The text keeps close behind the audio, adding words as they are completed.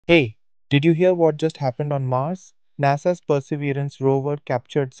Hey, did you hear what just happened on Mars? NASA's Perseverance rover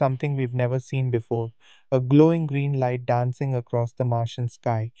captured something we've never seen before, a glowing green light dancing across the Martian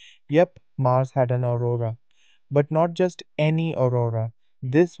sky. Yep, Mars had an aurora. But not just any aurora,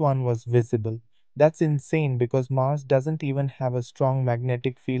 this one was visible. That's insane because Mars doesn't even have a strong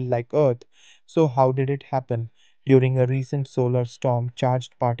magnetic field like Earth. So, how did it happen? During a recent solar storm,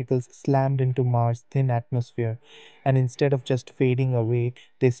 charged particles slammed into Mars' thin atmosphere, and instead of just fading away,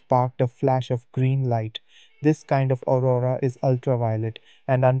 they sparked a flash of green light. This kind of aurora is ultraviolet,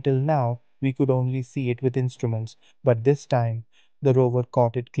 and until now, we could only see it with instruments. But this time, the rover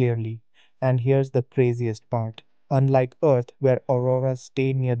caught it clearly. And here's the craziest part. Unlike Earth, where auroras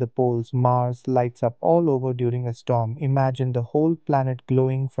stay near the poles, Mars lights up all over during a storm. Imagine the whole planet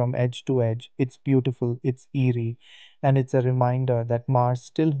glowing from edge to edge. It's beautiful, it's eerie, and it's a reminder that Mars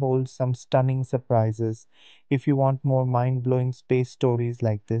still holds some stunning surprises. If you want more mind blowing space stories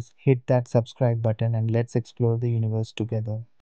like this, hit that subscribe button and let's explore the universe together.